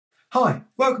Hi,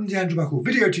 welcome to the Andrew Buckle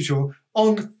video tutorial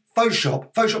on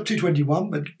Photoshop 221,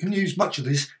 but you can use much of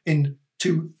this in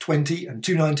 220 and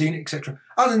 219, etc.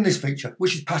 Other than this feature,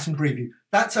 which is pattern preview.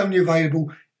 That's only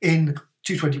available in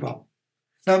 221.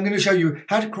 Now I'm going to show you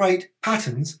how to create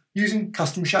patterns using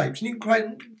custom shapes. And you can create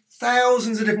them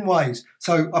thousands of different ways.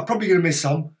 So I'm probably going to miss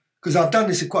some because I've done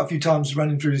this quite a few times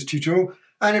running through this tutorial.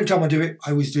 And every time I do it,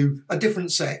 I always do a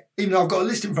different set. Even though I've got a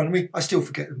list in front of me, I still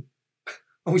forget them. I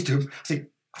always do them. I think,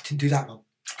 I didn't do that one.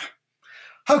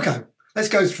 Okay, let's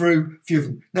go through a few of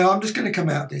them. Now I'm just going to come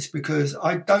out of this because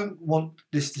I don't want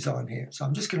this design here. So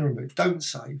I'm just going to remove, don't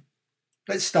save.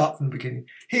 Let's start from the beginning.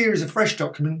 Here is a fresh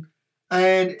document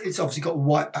and it's obviously got a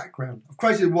white background. I've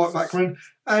created a white background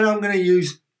and I'm going to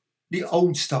use the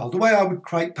old style, the way I would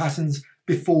create patterns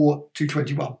before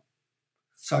 221.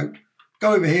 So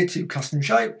go over here to custom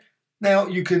shape. Now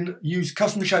you can use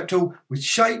custom shape tool with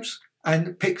shapes and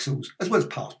pixels, as well as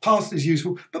path. Path is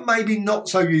useful, but maybe not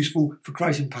so useful for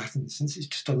creating patterns since it's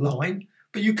just a line.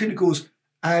 But you can, of course,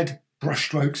 add brush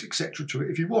strokes, etc. to it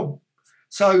if you want.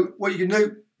 So what you can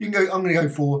do, you can go, I'm going to go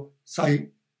for, say,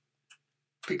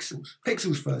 pixels.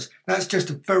 Pixels first. That's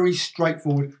just a very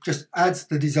straightforward, just adds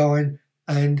the design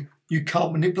and you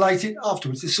can't manipulate it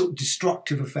afterwards. It's sort of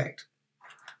destructive effect.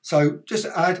 So just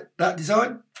add that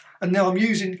design. And now I'm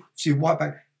using, see, white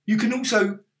back. You can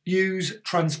also use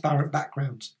transparent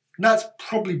backgrounds. And that's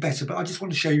probably better, but I just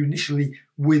want to show you initially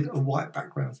with a white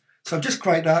background. So just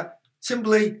create that,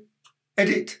 simply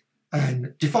edit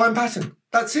and define pattern.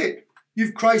 That's it.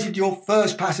 You've created your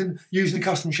first pattern using a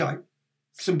custom shape.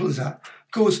 Simple as that.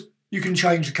 Of course, you can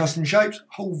change the custom shapes,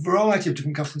 a whole variety of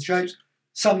different custom shapes,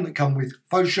 some that come with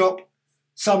Photoshop,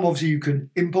 some obviously you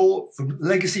can import from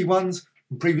legacy ones,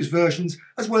 from previous versions,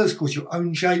 as well as, of course, your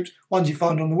own shapes, ones you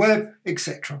find on the web,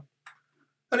 etc.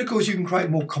 And of course, you can create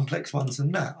more complex ones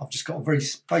than that. I've just got a very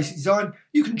basic design.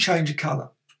 You can change the colour.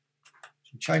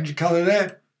 So change the colour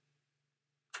there.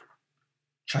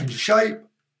 Change the shape.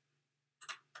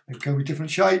 And go with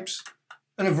different shapes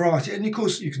and a variety. And of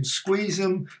course, you can squeeze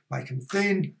them, make them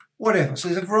thin, whatever. So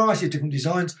there's a variety of different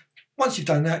designs. Once you've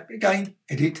done that, again,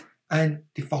 edit and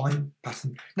define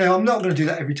pattern. Now, I'm not going to do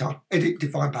that every time. Edit,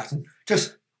 define pattern.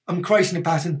 Just, I'm creating a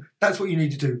pattern. That's what you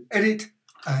need to do. Edit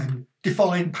and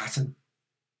define pattern.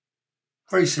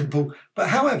 Very simple, but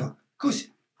however, of course,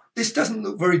 this doesn't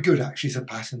look very good actually as a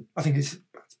pattern. I think it's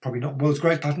probably not the world's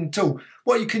greatest pattern at all.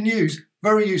 What you can use,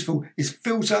 very useful, is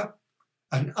filter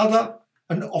and other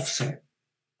and offset.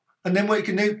 And then what you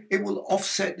can do, it will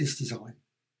offset this design.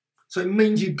 So it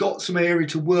means you've got some area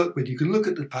to work with. You can look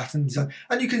at the pattern design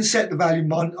and you can set the value.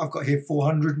 Mine, I've got here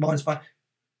 400, mine's 5.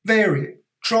 Vary it,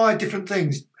 try different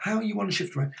things, how you want to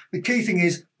shift around. The key thing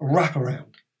is wrap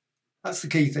around. That's the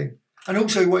key thing. And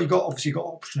also what you've got, obviously you've got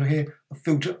optional here, a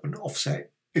filter and offset,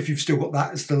 if you've still got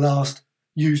that as the last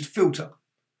used filter.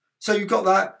 So you've got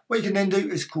that. What you can then do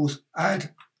is, of course,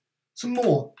 add some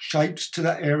more shapes to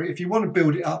that area. If you want to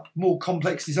build it up, more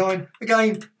complex design,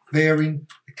 again, varying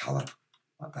the colour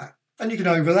like that. And you can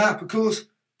overlap, of course,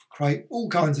 create all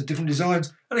kinds of different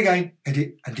designs, and again,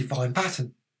 edit and define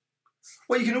pattern.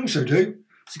 What you can also do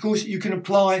is, of course, you can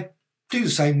do the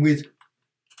same with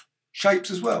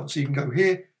shapes as well. So you can go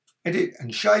here, edit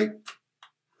and shape,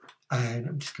 and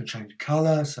I'm just going to change the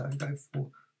colour, so go for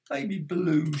maybe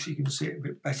blue so you can see it a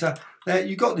bit better. There,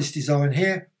 you've got this design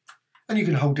here, and you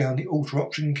can hold down the Alt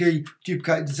Option key,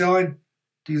 duplicate design,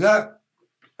 do that,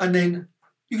 and then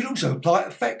you can also apply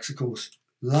effects, of course.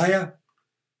 Layer,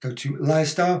 go to layer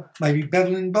style, maybe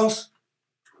bevel and emboss,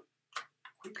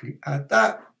 quickly add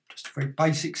that, just a very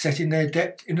basic setting there,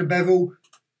 depth in the bevel,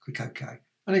 click OK.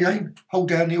 And again, hold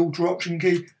down the Alt Option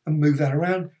key and move that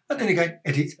around. And then again,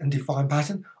 edit and define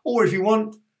pattern. Or if you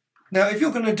want, now if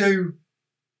you're going to do,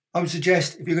 I would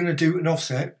suggest if you're going to do an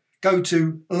offset, go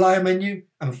to Layer menu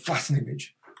and Flatten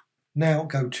Image. Now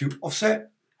go to Offset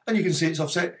and you can see it's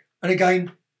offset. And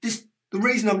again, the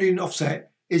reason I'm doing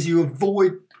offset is you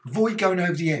avoid going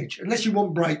over the edge. Unless you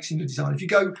want breaks in the design. If you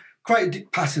go create a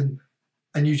pattern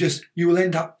and you will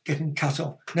end up getting cut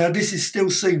off. Now this is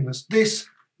still seamless. This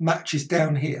matches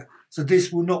down here. So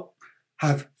this will not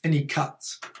have any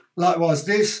cuts. Likewise,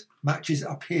 this matches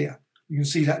up here. You can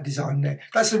see that design there.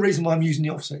 That's the reason why I'm using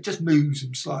the offset. It just moves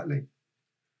them slightly.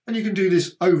 And you can do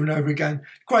this over and over again.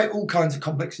 Create all kinds of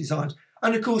complex designs.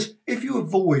 And of course, if you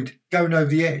avoid going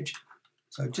over the edge,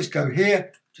 so just go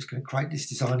here, just going to create this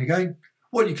design again.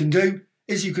 What you can do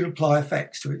is you can apply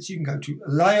effects to it. So you can go to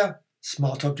Layer,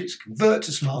 Smart Objects, Convert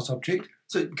to Smart Object.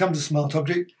 So it becomes a smart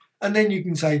object. And then you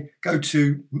can say, go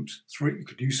to, you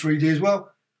could use 3D as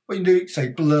well. What you can do, say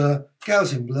blur,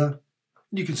 Gaussian blur,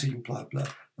 and you can see you can apply a blur.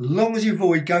 As long as you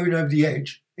avoid going over the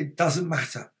edge, it doesn't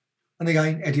matter. and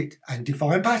again, edit and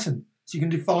define pattern. So you can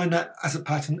define that as a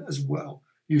pattern as well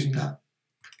using that.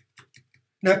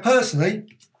 Now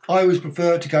personally, I always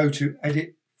prefer to go to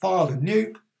edit, file and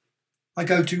new. I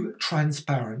go to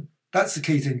transparent. That's the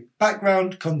key thing.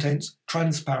 Background, contents,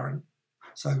 transparent.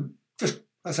 So just,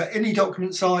 I say any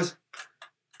document size,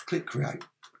 click create.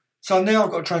 So now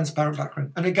I've got a transparent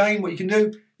background. And again, what you can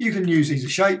do, you can use either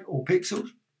shape or pixels.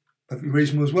 Perfectly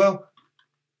reasonable as well.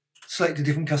 Select a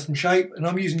different custom shape, and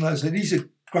I'm using those. So these are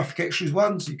Graphicxtras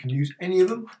ones, so you can use any of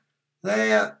them.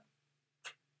 There.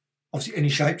 Obviously any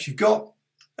shapes you've got.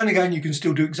 And again, you can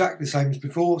still do exactly the same as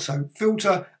before. So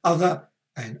filter, other,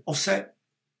 and offset.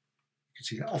 You can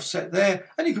see that offset there,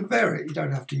 and you can vary it. You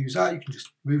don't have to use that. You can just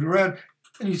move it around.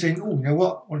 And you think, oh, you know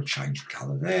what? I want to change the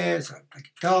colour there, so make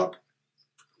it dark.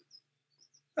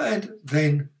 And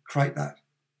then create that.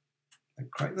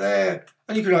 And create there.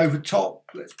 And you can over top,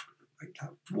 let's make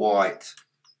that white,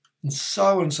 and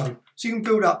so on and so on. So you can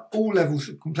build up all levels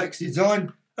of complexity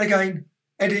design. Again,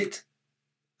 edit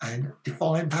and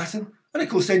define pattern. And of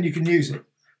course, then you can use it.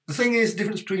 The thing is, the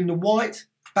difference between the white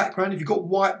background, if you've got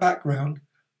white background,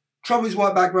 trouble is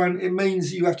white background, it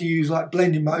means you have to use like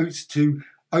blending modes to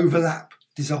overlap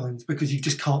designs because you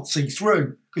just can't see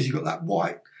through because you've got that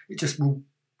white. It just will.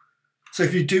 So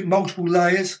if you do multiple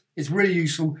layers, it's really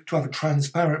useful to have a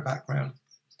transparent background.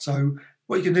 So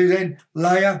what you can do then,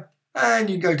 layer, and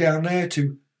you can go down there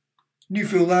to new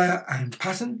fill layer and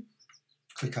pattern.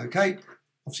 Click OK.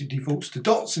 Obviously defaults to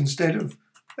dots instead of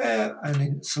there, and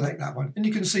then select that one. And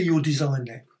you can see your design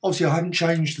there. Obviously I haven't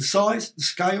changed the size, the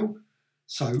scale,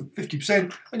 so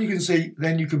 50%, and you can see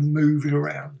then you can move it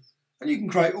around. And you can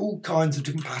create all kinds of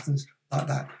different patterns like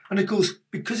that. And of course,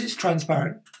 because it's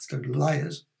transparent, let's go to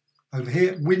layers. Over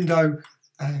here, window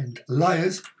and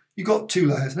layers. You've got two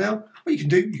layers now. What you can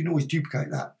do, you can always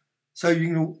duplicate that. So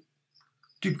you can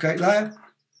duplicate layer,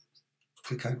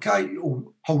 click OK, or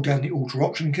hold down the Alt or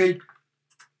Option key,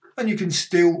 and you can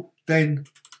still then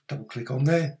double click on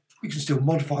there. You can still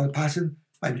modify the pattern,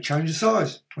 maybe change the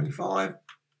size, 25,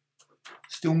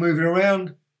 still move it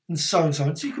around, and so on and so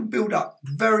on. So you can build up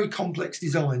very complex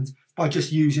designs by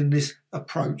just using this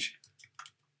approach.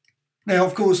 Now,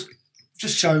 of course,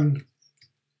 just shown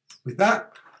with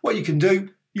that, what you can do,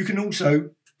 you can also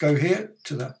go here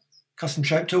to the custom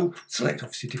shape tool, select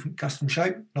obviously a different custom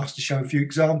shape. Nice to show a few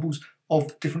examples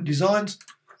of different designs.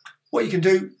 What you can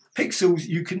do, pixels,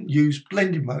 you can use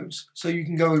blending modes. So you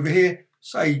can go over here,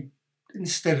 say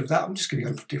instead of that, I'm just going to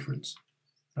go for difference.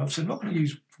 And obviously I'm not going to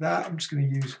use that, I'm just going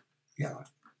to use yellow.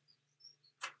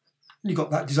 And you've got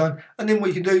that design. And then what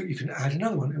you can do, you can add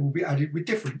another one. It will be added with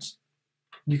difference.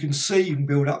 And you can see you can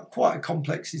build up quite a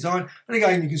complex design. And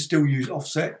again, you can still use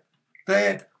offset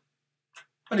there.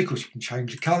 And of course, you can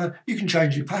change the colour. You can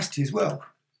change the opacity as well.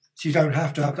 So you don't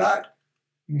have to have that.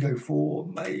 You can go for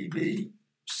maybe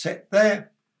set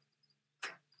there.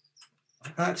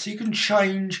 Like that. So you can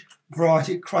change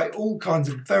variety, create all kinds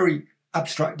of very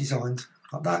abstract designs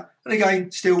like that. And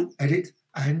again, still edit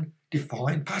and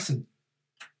define pattern.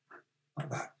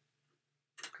 Like that.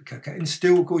 Okay. And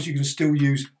still, of course, you can still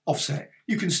use offset.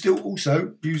 You can still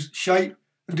also use shape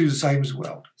and do the same as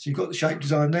well. So you've got the shape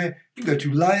design there. You can go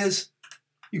to layers.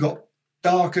 You've got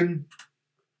darken.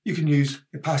 You can use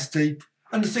opacity.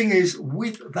 And the thing is,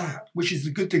 with that, which is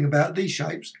the good thing about these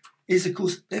shapes, is of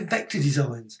course they're vector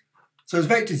designs. So as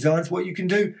vector designs, what you can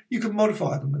do, you can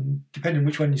modify them, and depending on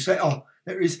which one you set,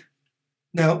 there is.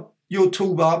 Now, your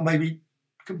toolbar may be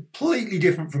completely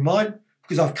different from mine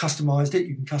because I've customized it.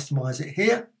 You can customize it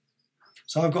here.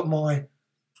 So I've got my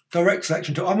direct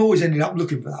selection tool. I'm always ending up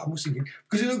looking for that. I'm always thinking,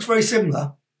 because it looks very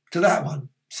similar to that one,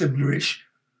 similar-ish.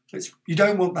 You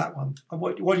don't want that one.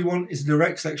 What you want is the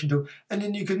direct selection tool. And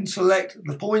then you can select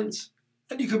the points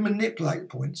and you can manipulate the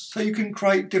points. So you can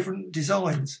create different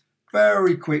designs.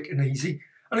 Very quick and easy.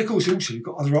 And of course, also you've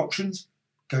got other options.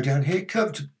 Go down here,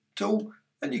 curve tool,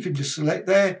 and you can just select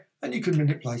there and you can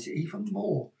manipulate it even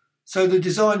more. So the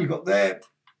design you've got there,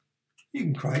 you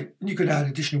can create, and you can add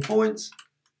additional points.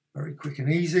 Very quick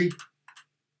and easy.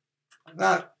 Like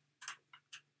that.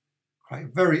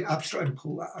 Create very abstract and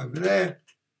pull that over there.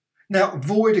 Now,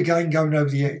 avoid again going over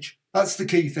the edge. That's the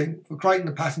key thing for creating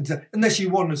the pattern. Unless you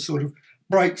want to sort of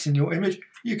breaks in your image,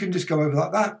 you can just go over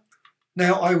like that.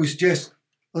 Now, I always suggest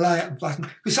layer and flatten,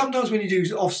 because sometimes when you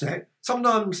do offset,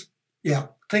 sometimes, yeah,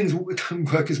 things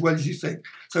don't work as well as you think.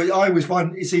 So I always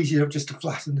find it's easier just to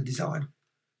flatten the design.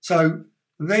 So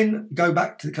then go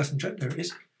back to the custom shape. There it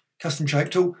is, custom shape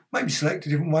tool. Maybe select a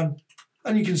different one,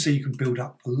 and you can see you can build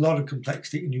up a lot of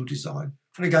complexity in your design.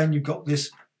 And again, you've got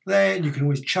this there, and you can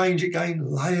always change it again,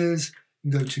 layers,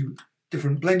 and go to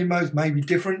different blending modes, maybe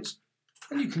difference,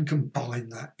 and you can combine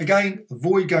that. Again,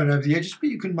 avoid going over the edges, but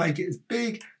you can make it as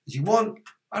big as you want.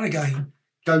 And again,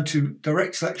 go to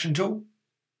Direct Selection tool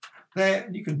there,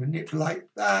 and you can manipulate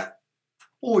that,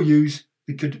 or use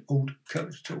the good old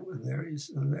curvature tool. And there it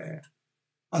is there.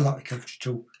 I like the curvature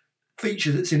tool.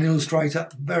 Feature that's in Illustrator,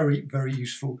 very, very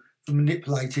useful for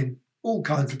manipulating all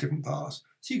kinds of different parts.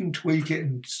 So you can tweak it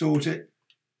and distort it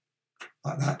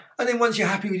like that. And then once you're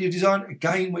happy with your design,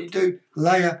 again, what you do,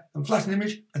 layer and flatten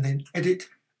image, and then edit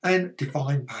and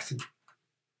define pattern.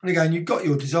 And again, you've got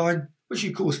your design, which you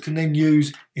of course can then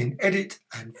use in edit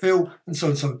and fill and so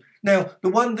on and so on. Now, the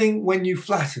one thing when you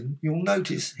flatten, you'll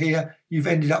notice here, you've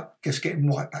ended up just getting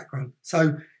white background.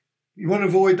 So you want to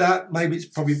avoid that. Maybe it's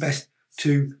probably best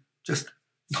to just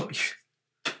not use.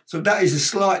 So that is a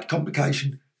slight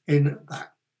complication in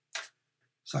that.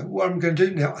 So what I'm going to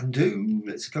do now, undo,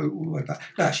 let's go all the way back.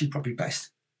 No, actually probably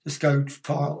best. Just go to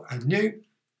File and New,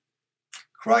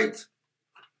 Create.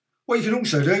 What you can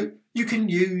also do, you can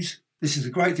use, this is a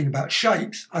great thing about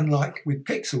shapes, unlike with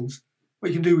pixels,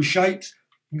 what you can do with shapes,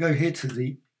 you can go here to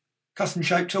the Custom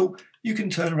Shape tool, you can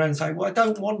turn around and say, well, I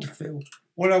don't want to fill.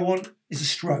 What I want is a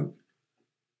stroke.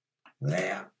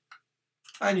 There.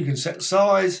 And you can set the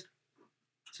size,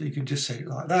 so you can just set it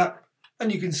like that.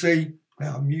 And you can see,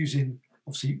 now I'm using,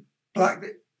 obviously, black,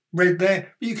 red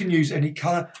there, but you can use any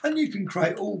colour, and you can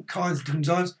create all kinds of different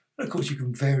designs. And of course, you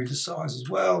can vary the size as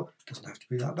well. It doesn't have to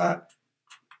be like that,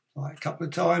 like a couple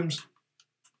of times.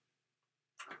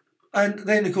 And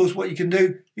then, of course, what you can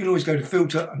do, you can always go to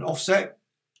Filter and Offset.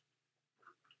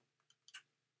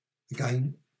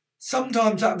 Again,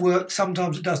 sometimes that works,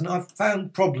 sometimes it doesn't. I've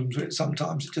found problems with it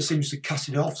sometimes. It just seems to cut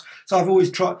it off. So I've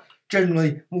always tried,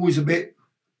 generally, I'm always a bit.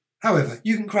 However,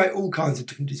 you can create all kinds of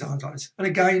different designs like this. And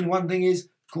again, one thing is,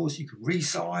 of course, you can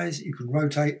resize, you can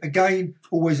rotate. Again,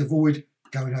 always avoid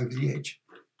going over the edge.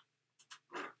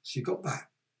 So you've got that.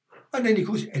 And then, of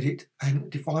course, edit and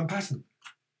define pattern.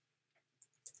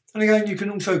 And again, you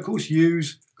can also, of course,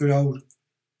 use good old.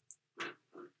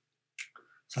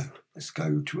 So let's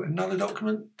go to another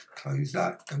document, close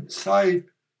that, don't save.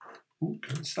 Ooh,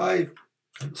 don't save,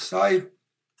 don't save.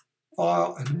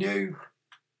 File and New.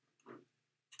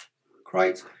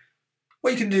 Great.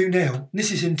 What you can do now, and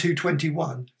this is in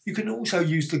 221, you can also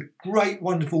use the great,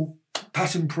 wonderful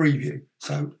pattern preview.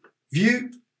 So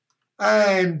View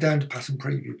and down to pattern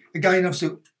preview. Again, I've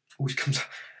still always comes up.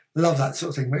 Love that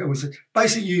sort of thing. We always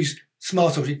basically use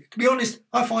smart objects. To be honest,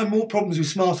 I find more problems with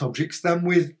smart objects than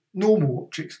with normal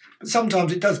objects. But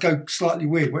sometimes it does go slightly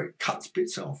weird where it cuts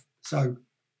bits off. So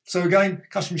again,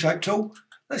 Custom Shape tool.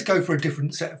 Let's go for a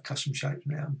different set of custom shapes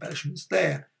now. Embellishments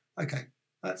there. Okay.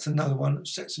 That's another one that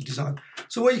sets of design.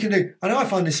 So what you can do, and I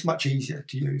find this much easier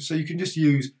to use, so you can just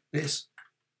use this.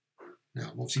 Now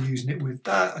I'm obviously using it with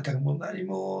that. I don't want that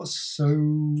anymore.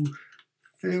 So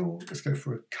fill, let's go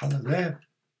for a colour there.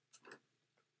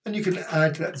 And you can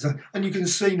add that design. And you can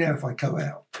see now if I go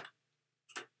out.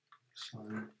 So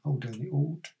hold down the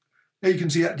Alt. Now you can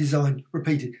see that design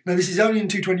repeated. Now this is only in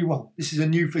 221. This is a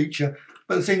new feature.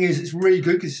 But the thing is, it's really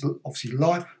good because it's obviously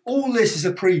live. All this is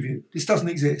a preview. This doesn't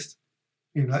exist.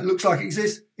 You know, it looks like it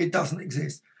exists, it doesn't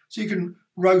exist. So you can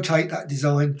rotate that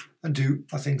design and do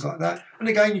things like that. And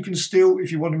again, you can still,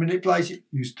 if you want to manipulate it,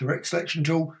 use Direct Selection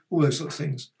tool, all those sorts of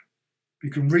things.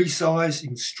 You can resize, you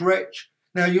can stretch.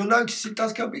 Now you'll notice it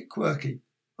does go a bit quirky.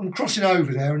 I'm crossing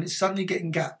over there and it's suddenly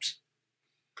getting gaps.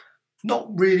 Not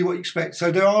really what you expect.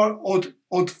 So there are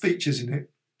odd features in it.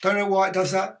 Don't know why it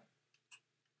does that.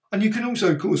 And you can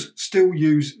also, of course, still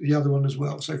use the other one as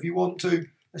well. So if you want to,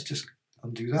 let's just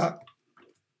undo that.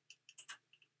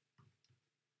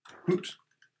 Oops,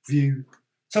 View.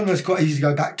 Sometimes it's quite easy to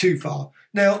go back too far.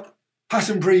 Now,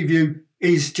 pattern preview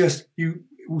is just, it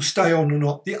will stay on or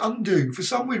not. The undo, for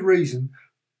some weird reason,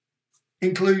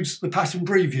 includes the pattern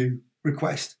preview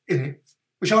request in it,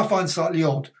 which I find slightly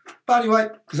odd. But anyway,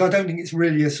 because I don't think it's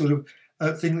really a sort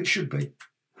of thing that should be.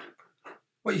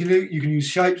 What you can do, you can use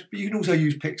shapes, but you can also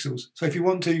use pixels. So if you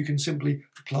want to, you can simply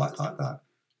apply it like that.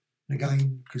 And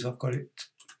again, because I've got it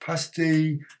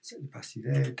opacity, set the opacity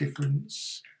there,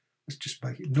 difference. Let's just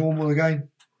make it normal again.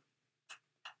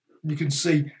 And you can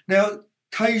see, now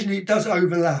occasionally it does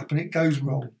overlap and it goes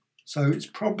wrong. So it's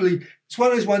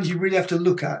one of those ones you really have to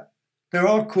look at. There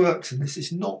are quirks in this,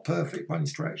 it's not perfect by any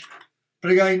stretch.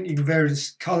 But again, you can vary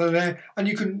this colour there and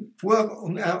you can work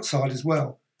on the outside as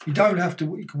well. You don't have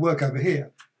to, you can work over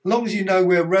here. As long as you know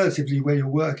relatively where you're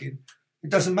working, it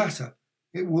doesn't matter.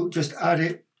 It will just add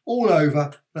it all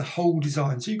over the whole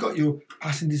design. So you've got your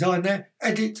pattern design there,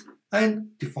 edit,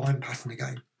 and define pattern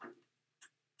again.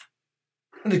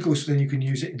 And of course then you can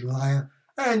use it in layer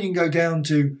and you can go down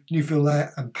to new fill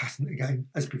layer and pattern again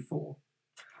as before.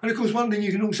 And of course, one thing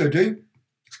you can also do,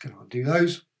 let's go and undo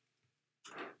those.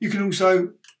 You can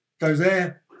also go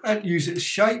there and use it as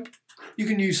shape. You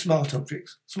can use smart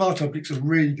objects. Smart objects are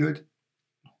really good.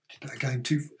 Did that again,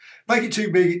 make it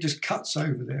too big, it just cuts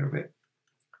over there a bit.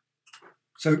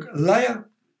 So layer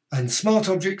and smart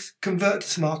objects, convert to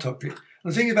smart object.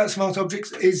 And the thing about smart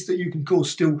objects is that you can, of course,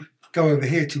 still go over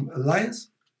here to layers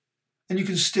and you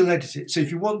can still edit it. So if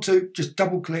you want to, just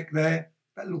double click there,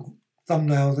 that little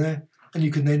thumbnail there, and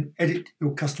you can then edit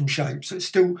your custom shape. So it's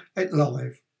still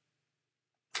live.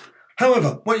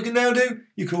 However, what you can now do,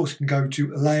 you of course can go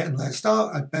to layer and layer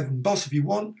start, add bevel and boss if you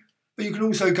want, but you can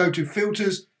also go to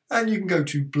filters and you can go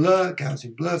to blur,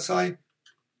 Gaussian blur say,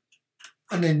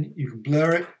 and then you can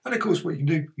blur it. And of course what you can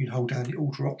do, you can hold down the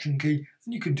Alt or Option key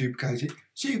and you can duplicate it.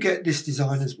 So you get this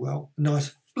design as well, a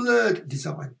nice blurred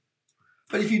design.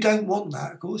 But if you don't want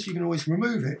that, of course, you can always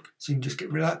remove it. So you can just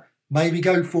get rid of that. Maybe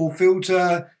go for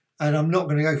filter, and I'm not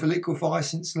going to go for liquify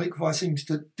since liquify seems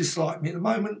to dislike me at the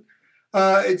moment.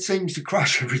 It seems to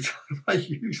crash every time I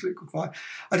use liquify.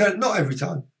 Not every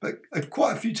time, but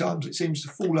quite a few times it seems to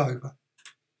fall over.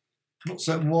 Not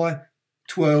certain why.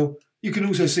 Twirl. You can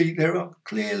also see there are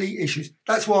clearly issues.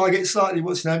 That's why I get slightly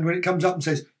what's known when it comes up and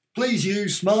says, please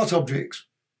use smart objects.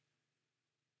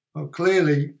 Well,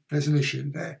 clearly there's an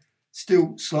issue there.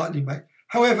 Still slightly made.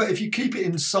 However, if you keep it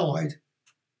inside,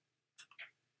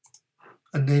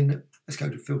 and then let's go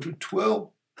to filter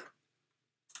twirl.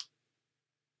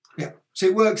 Yeah, so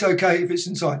it works okay if it's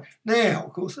inside. Now,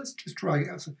 of course, let's just drag it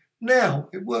outside. Now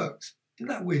it works. Isn't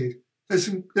that weird?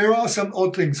 There are some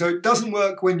odd things. So it doesn't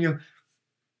work when you're.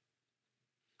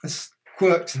 There's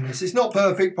quirks in this. It's not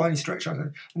perfect by any stretch, I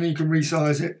don't. And then you can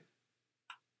resize it,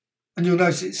 and you'll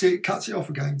notice it cuts it off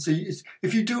again. So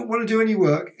if you don't want to do any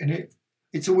work in it,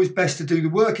 it's always best to do the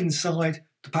work inside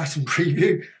the pattern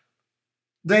preview,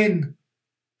 then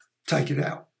take it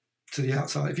out to the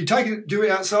outside. If you do it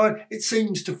outside, it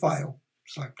seems to fail.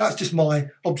 So that's just my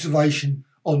observation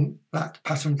on that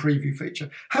pattern preview feature.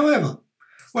 However,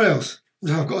 what else?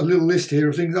 I've got a little list here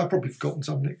of things. I've probably forgotten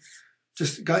something. I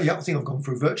think I've gone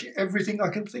through virtually everything I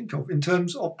can think of in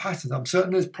terms of patterns. I'm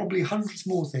certain there's probably hundreds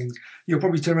more things. You'll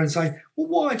probably turn around and say, well,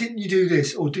 why didn't you do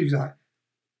this or do that?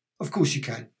 Of course you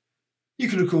can. You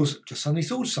can, of course, just suddenly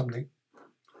thought of something.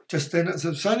 Just then, as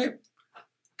I've said it,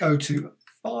 go to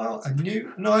File and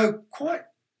New. And I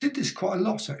did this quite a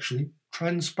lot, actually.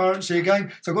 Transparency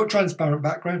again. So I've got a transparent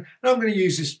background. And I'm going to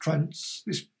use this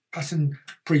pattern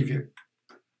preview.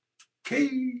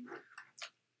 Key.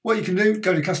 What you can do,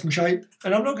 go to custom shape,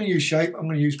 and I'm not going to use shape, I'm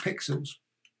going to use pixels.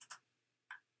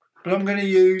 But I'm going to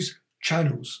use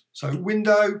channels. So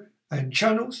window and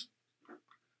channels.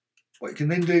 What you can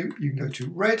then do, you can go to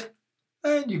red,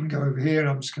 and you can go over here, and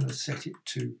I'm just going to set it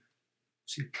to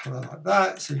see colour like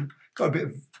that. So you've got a bit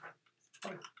of,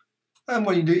 and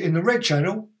what you do in the red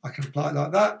channel, I can apply it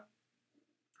like that.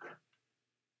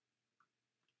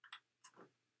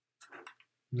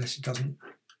 Unless it doesn't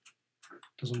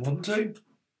want to.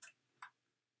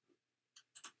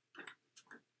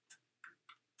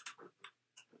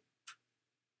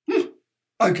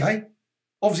 Okay,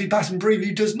 obviously pattern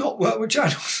preview does not work with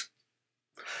channels.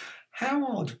 How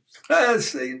odd.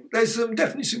 There's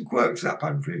definitely some quirks to that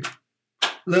pattern preview.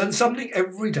 Learn something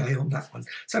every day on that one.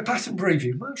 So pattern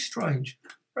preview, most strange.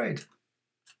 Red.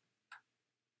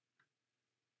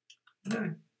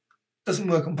 No, doesn't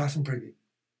work on pattern preview.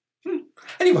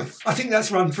 Anyway, I think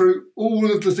that's run through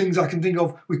all of the things I can think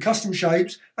of with custom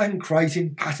shapes and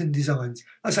creating pattern designs.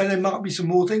 I say there might be some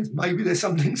more things. Maybe there's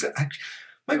some things that actually,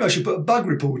 maybe I should put a bug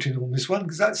report in on this one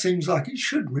because that seems like it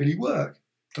should really work.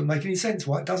 Doesn't make any sense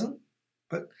why it doesn't.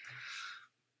 But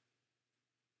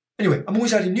anyway, I'm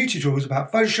always adding new tutorials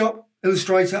about Photoshop,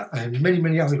 Illustrator and many,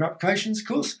 many other applications, of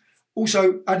course.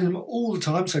 Also adding them all the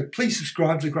time, so please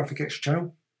subscribe to the Graphic Extra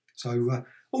channel. So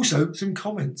also some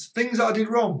comments, things that I did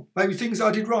wrong, maybe things that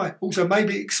I did right. Also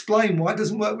maybe explain why it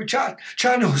doesn't work with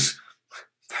channels.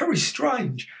 Very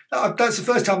strange. That's the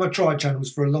first time I've tried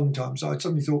channels for a long time, so I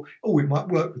suddenly thought, oh, it might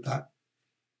work with that.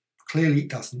 Clearly it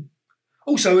doesn't.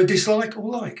 Also a dislike or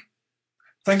like.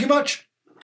 Thank you much.